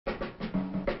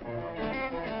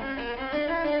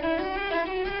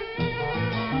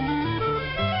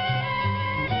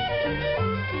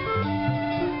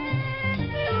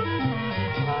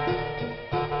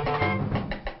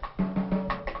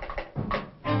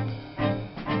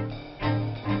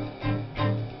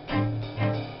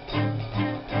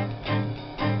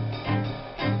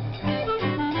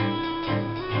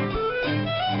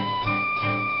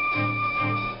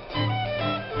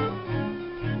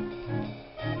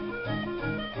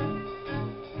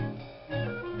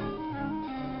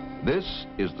This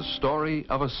is the story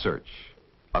of a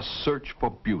search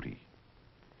for beauty.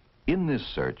 In this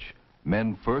search,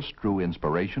 men first drew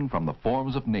inspiration from the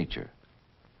forms of nature.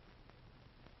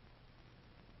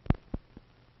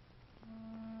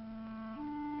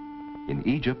 In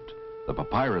Egypt, the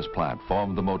papyrus plant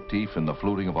formed the motif in the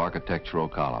fluting of architectural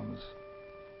columns.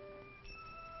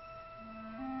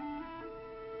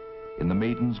 In the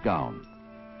maiden's gown,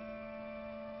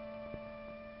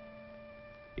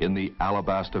 in the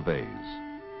alabaster vase,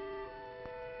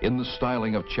 in the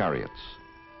styling of chariots,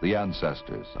 the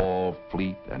ancestors, all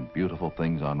fleet and beautiful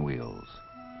things on wheels.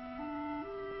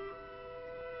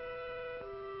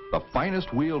 The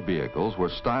finest wheeled vehicles were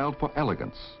styled for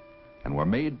elegance and were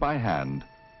made by hand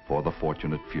for the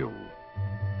fortunate few.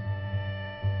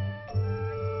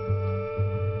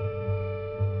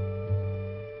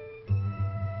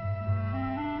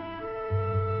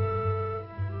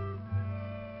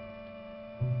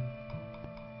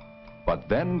 But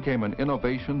then came an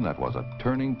innovation that was a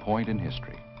turning point in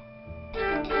history.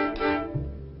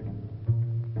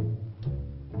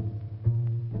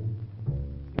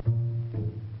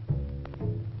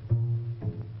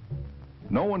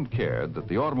 No one cared that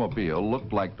the automobile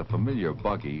looked like the familiar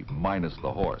buggy minus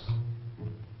the horse.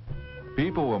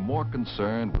 People were more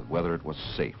concerned with whether it was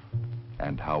safe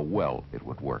and how well it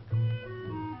would work.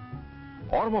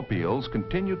 Automobiles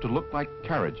continued to look like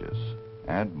carriages,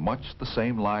 and much the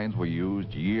same lines were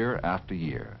used year after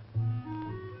year.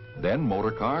 Then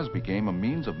motor cars became a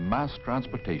means of mass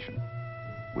transportation,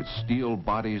 with steel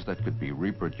bodies that could be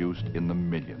reproduced in the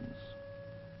millions.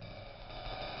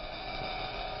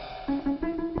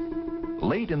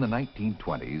 Late in the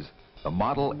 1920s, the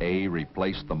Model A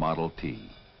replaced the Model T.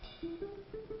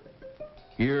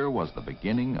 Here was the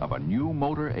beginning of a new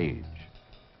motor age,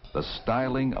 the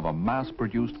styling of a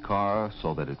mass-produced car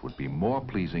so that it would be more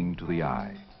pleasing to the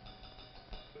eye.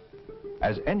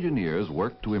 As engineers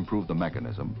worked to improve the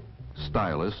mechanism,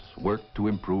 stylists worked to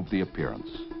improve the appearance.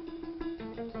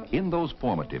 In those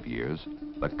formative years,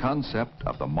 the concept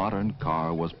of the modern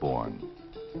car was born,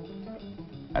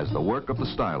 as the work of the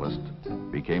stylist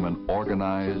became an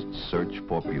organized search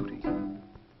for beauty.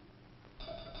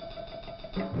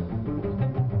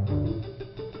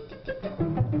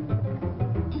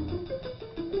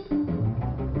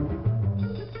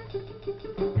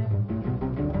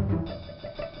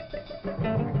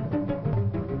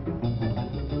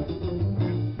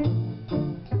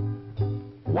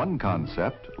 One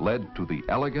concept led to the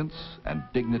elegance and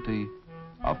dignity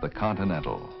of the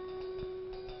Continental,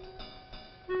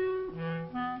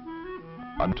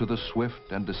 unto the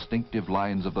swift and distinctive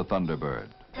lines of the Thunderbird.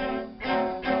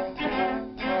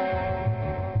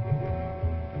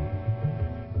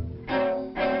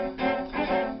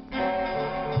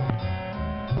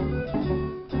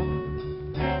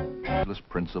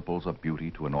 Principles of beauty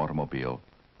to an automobile.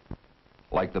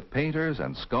 Like the painters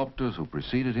and sculptors who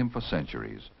preceded him for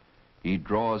centuries, he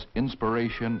draws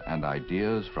inspiration and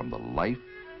ideas from the life,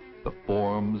 the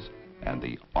forms, and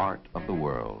the art of the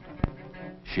world.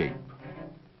 Shape,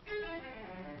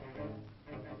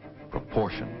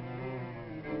 proportion,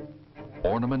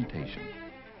 ornamentation,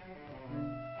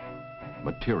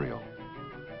 material,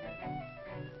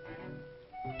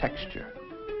 texture,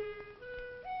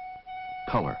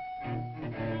 color,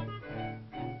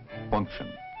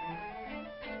 function,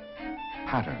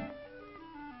 pattern,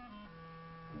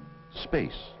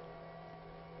 space,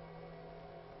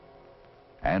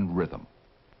 and rhythm,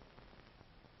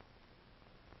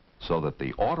 so that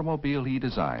the automobile he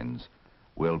designs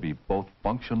will be both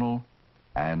functional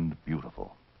and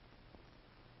beautiful.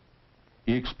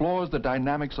 He explores the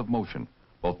dynamics of motion,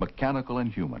 both mechanical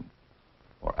and human.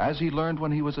 Or as he learned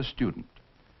when he was a student,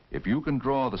 if you can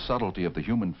draw the subtlety of the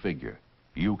human figure,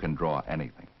 you can draw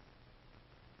anything.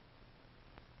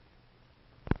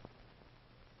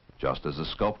 Just as a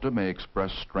sculptor may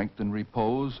express strength in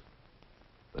repose,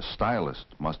 the stylist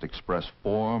must express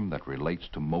form that relates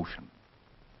to motion.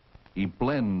 He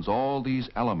blends all these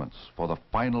elements for the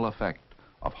final effect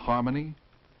of harmony,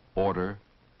 order,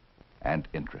 and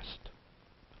interest.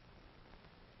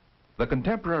 The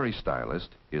contemporary stylist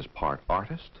is part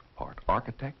artist, part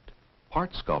architect,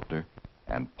 part sculptor,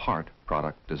 and part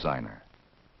product designer.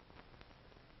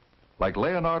 Like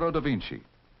Leonardo da Vinci,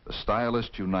 the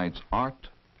stylist unites art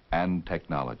and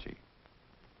technology.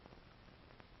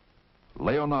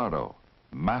 Leonardo,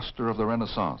 master of the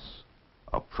Renaissance,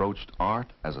 approached art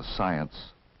as a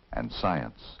science and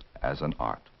science as an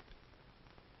art.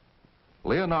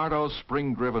 Leonardo's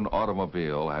spring-driven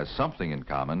automobile has something in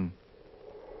common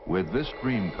with this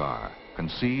dream car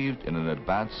conceived in an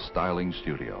advanced styling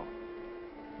studio.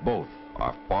 Both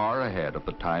are far ahead of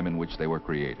the time in which they were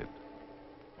created.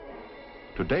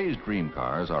 Today's dream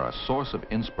cars are a source of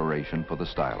inspiration for the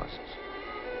stylists.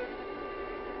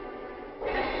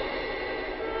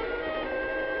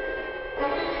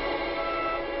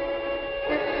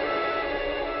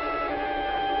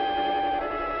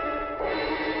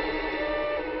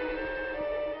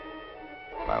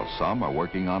 While some are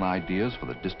working on ideas for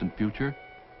the distant future,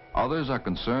 others are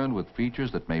concerned with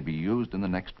features that may be used in the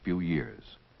next few years.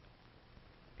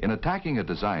 In attacking a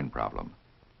design problem,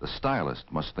 the stylist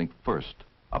must think first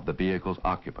of the vehicle's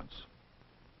occupants.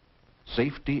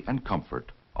 Safety and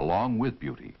comfort, along with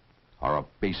beauty, are of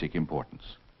basic importance.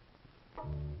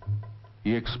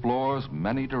 He explores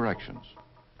many directions.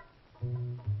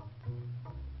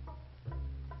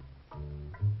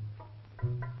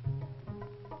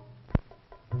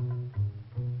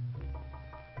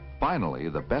 Finally,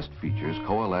 the best features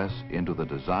coalesce into the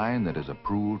design that is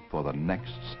approved for the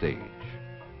next stage.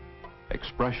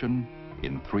 Expression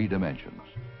in 3 dimensions.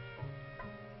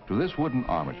 To this wooden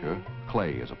armature,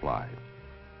 clay is applied.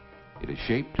 It is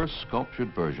shaped for a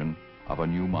sculptured version of a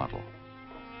new model.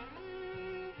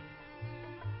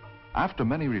 After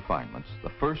many refinements,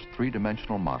 the first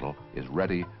 3-dimensional model is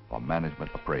ready for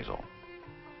management appraisal.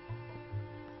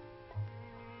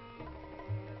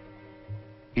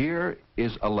 Here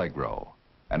is Allegro,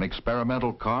 an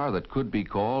experimental car that could be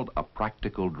called a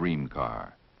practical dream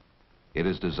car. It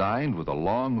is designed with a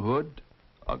long hood,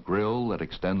 a grille that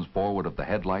extends forward of the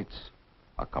headlights,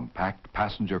 a compact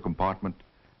passenger compartment,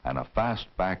 and a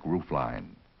fast-back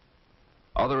roofline.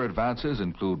 Other advances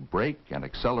include brake and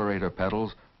accelerator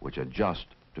pedals which adjust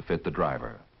to fit the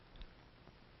driver.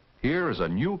 Here is a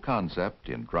new concept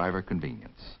in driver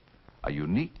convenience, a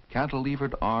unique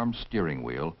cantilevered arm steering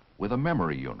wheel with a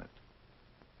memory unit.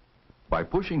 By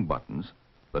pushing buttons,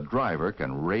 the driver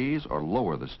can raise or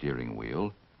lower the steering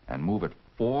wheel and move it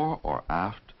fore or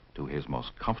aft to his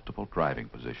most comfortable driving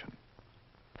position.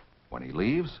 When he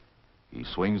leaves, he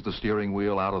swings the steering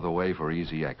wheel out of the way for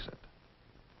easy exit.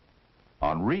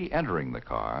 On re-entering the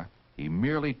car, he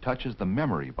merely touches the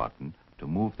memory button to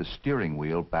move the steering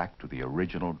wheel back to the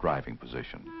original driving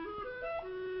position.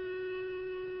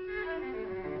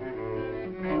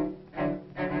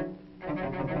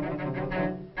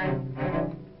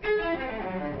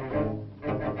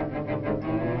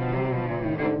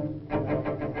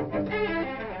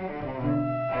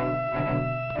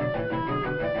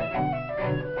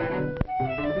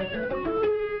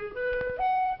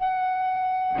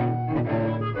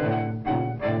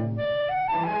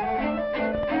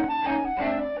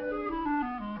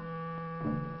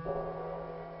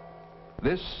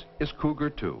 This is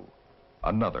Cougar 2,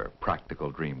 another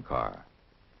practical dream car.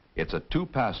 It's a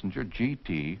 2-passenger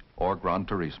GT or Gran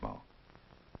Turismo.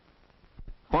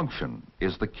 Function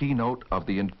is the keynote of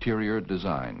the interior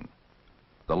design.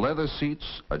 The leather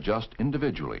seats adjust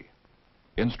individually.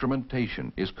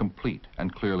 Instrumentation is complete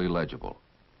and clearly legible.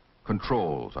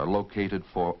 Controls are located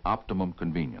for optimum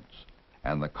convenience,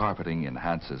 and the carpeting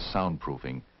enhances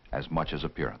soundproofing as much as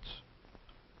appearance.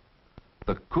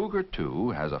 The Cougar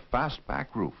 2 has a fastback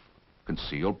roof,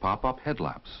 concealed pop-up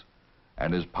headlamps,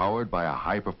 and is powered by a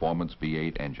high-performance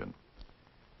V8 engine.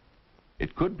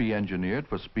 It could be engineered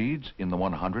for speeds in the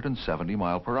 170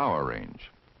 mile-per-hour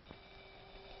range.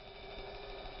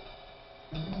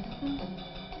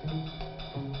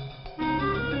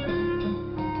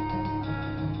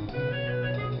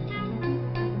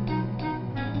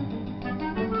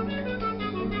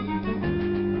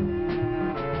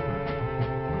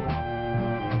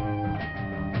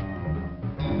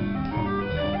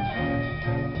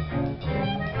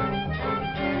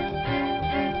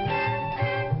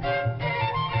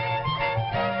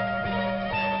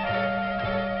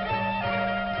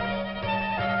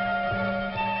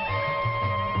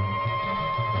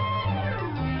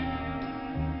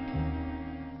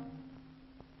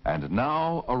 And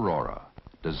now Aurora,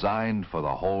 designed for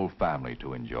the whole family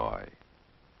to enjoy.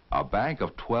 A bank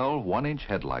of 12 1-inch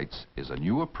headlights is a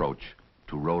new approach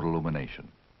to road illumination.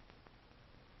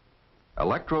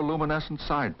 Electroluminescent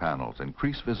side panels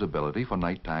increase visibility for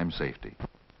nighttime safety.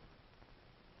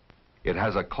 It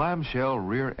has a clamshell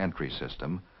rear entry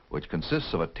system which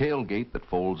consists of a tailgate that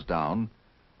folds down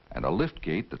and a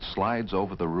liftgate that slides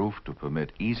over the roof to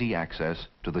permit easy access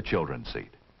to the children's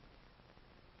seat.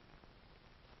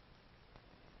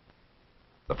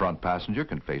 The front passenger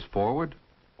can face forward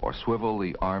or swivel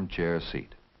the armchair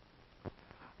seat.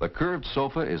 The curved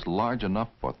sofa is large enough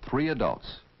for 3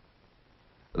 adults.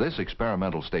 This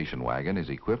experimental station wagon is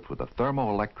equipped with a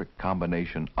thermoelectric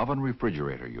combination oven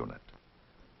refrigerator unit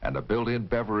and a built-in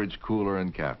beverage cooler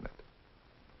and cabinet.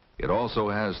 It also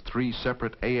has 3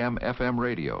 separate AM/FM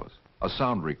radios, a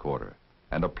sound recorder,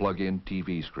 and a plug-in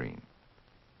TV screen.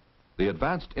 The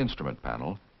advanced instrument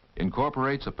panel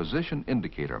incorporates a position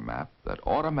indicator map that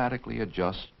automatically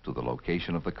adjusts to the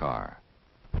location of the car.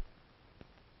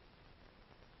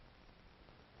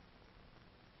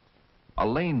 A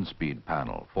lane speed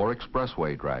panel for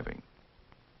expressway driving.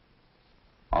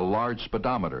 A large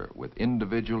speedometer with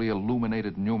individually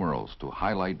illuminated numerals to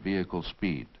highlight vehicle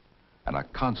speed, and a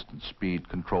constant speed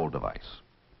control device.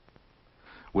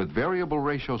 With variable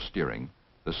ratio steering,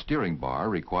 the steering bar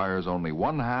requires only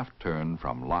 1/2 turn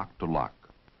from lock to lock.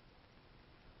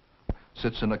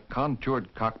 Sits in a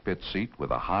contoured cockpit seat with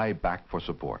a high back for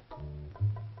support.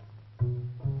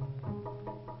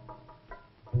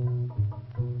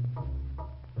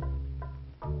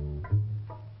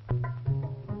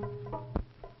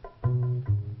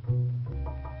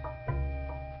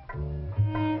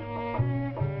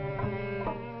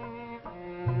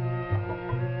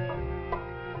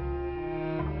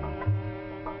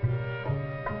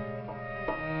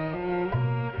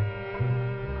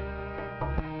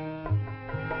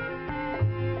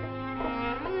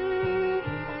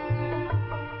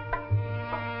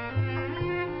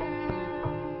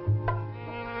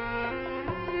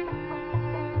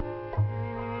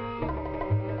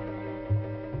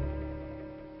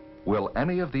 Will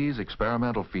any of these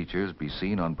experimental features be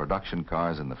seen on production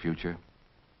cars in the future?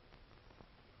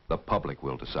 The public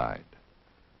will decide.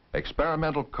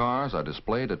 Experimental cars are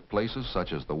displayed at places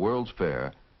such as the World's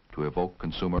Fair to evoke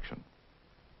consumer action.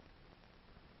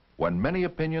 When many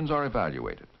opinions are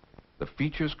evaluated, the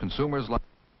features consumers like.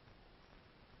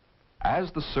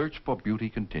 As the search for beauty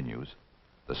continues,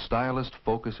 the stylist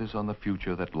focuses on the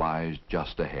future that lies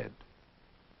just ahead.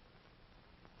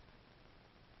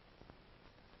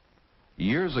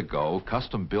 Years ago,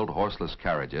 custom-built horseless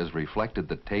carriages reflected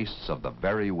the tastes of the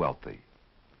very wealthy.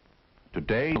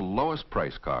 Today, the lowest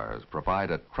price cars provide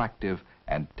attractive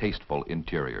and tasteful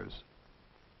interiors.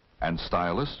 And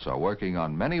stylists are working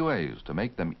on many ways to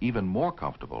make them even more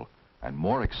comfortable and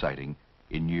more exciting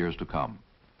in years to come.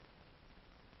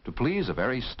 To please a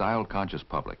very style-conscious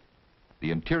public, the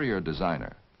interior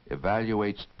designer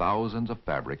evaluates thousands of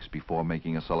fabrics before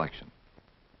making a selection.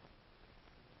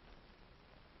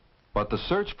 But the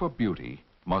search for beauty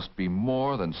must be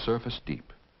more than surface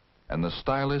deep, and the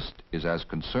stylist is as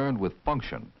concerned with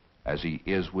function as he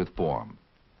is with form.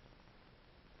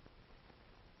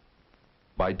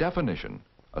 By definition,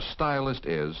 a stylist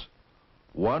is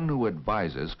one who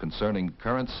advises concerning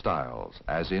current styles,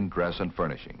 as in dress and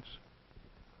furnishings.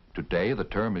 Today, the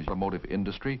term is in the automotive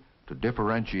industry to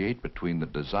differentiate between the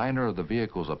designer of the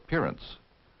vehicle's appearance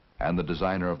and the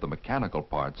designer of the mechanical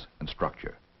parts and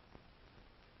structure.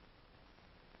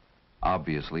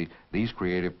 Obviously, these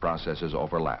creative processes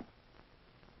overlap.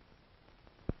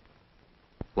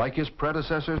 Like his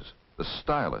predecessors, the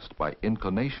stylist, by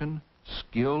inclination,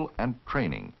 skill, and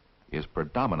training, is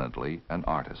predominantly an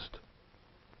artist.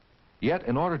 Yet,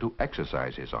 in order to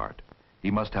exercise his art,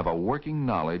 he must have a working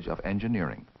knowledge of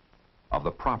engineering, of the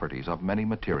properties of many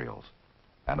materials,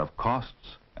 and of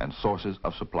costs and sources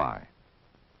of supply.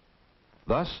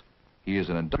 Thus, he is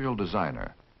an industrial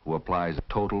designer who applies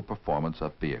total performance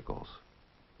of vehicles.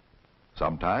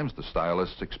 Sometimes the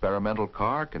stylist's experimental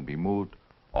car can be moved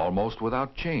almost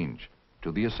without change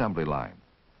to the assembly line.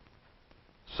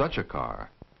 Such a car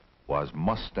was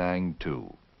Mustang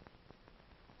II.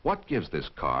 What gives this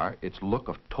car its look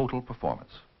of total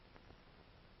performance?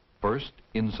 First,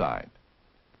 inside.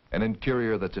 An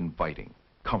interior that's inviting,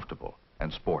 comfortable,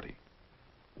 and sporty,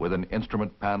 with an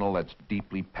instrument panel that's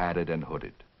deeply padded and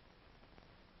hooded.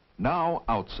 Now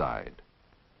outside,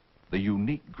 the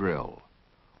unique grille,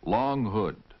 long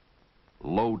hood,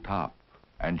 low top,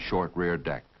 and short rear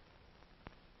deck.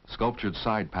 Sculptured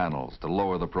side panels to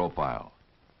lower the profile.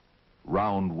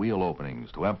 Round wheel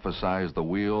openings to emphasize the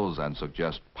wheels and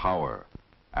suggest power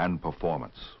and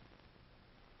performance.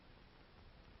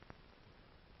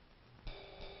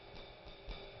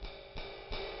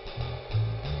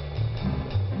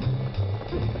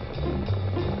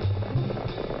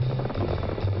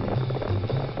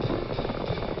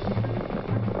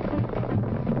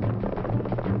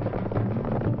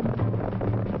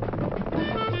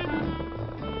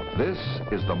 This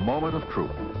is the moment of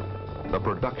truth, the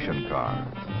production car.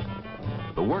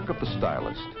 The work of the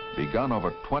stylist, begun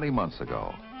over 20 months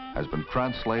ago, has been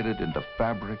translated into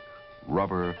fabric,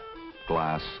 rubber,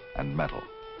 glass, and metal.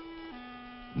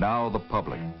 Now the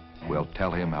public will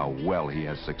tell him how well he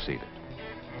has succeeded.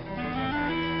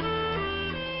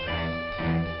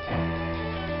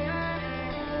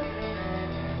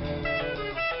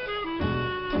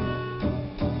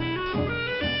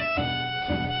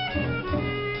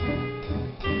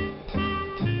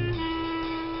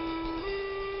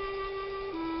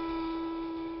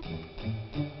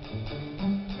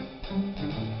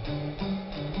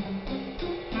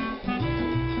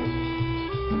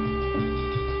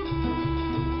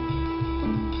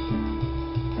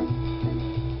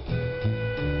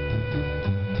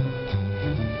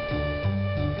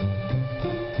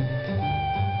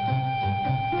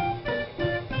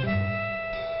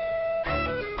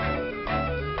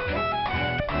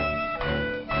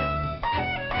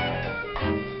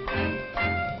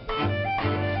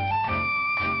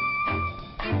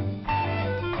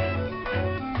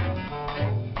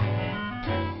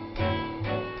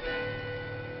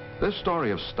 This story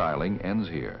of styling ends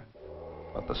here,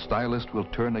 but the stylist will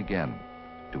turn again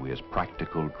to his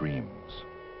practical dreams.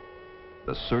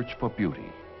 The search for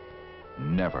beauty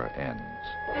never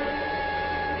ends.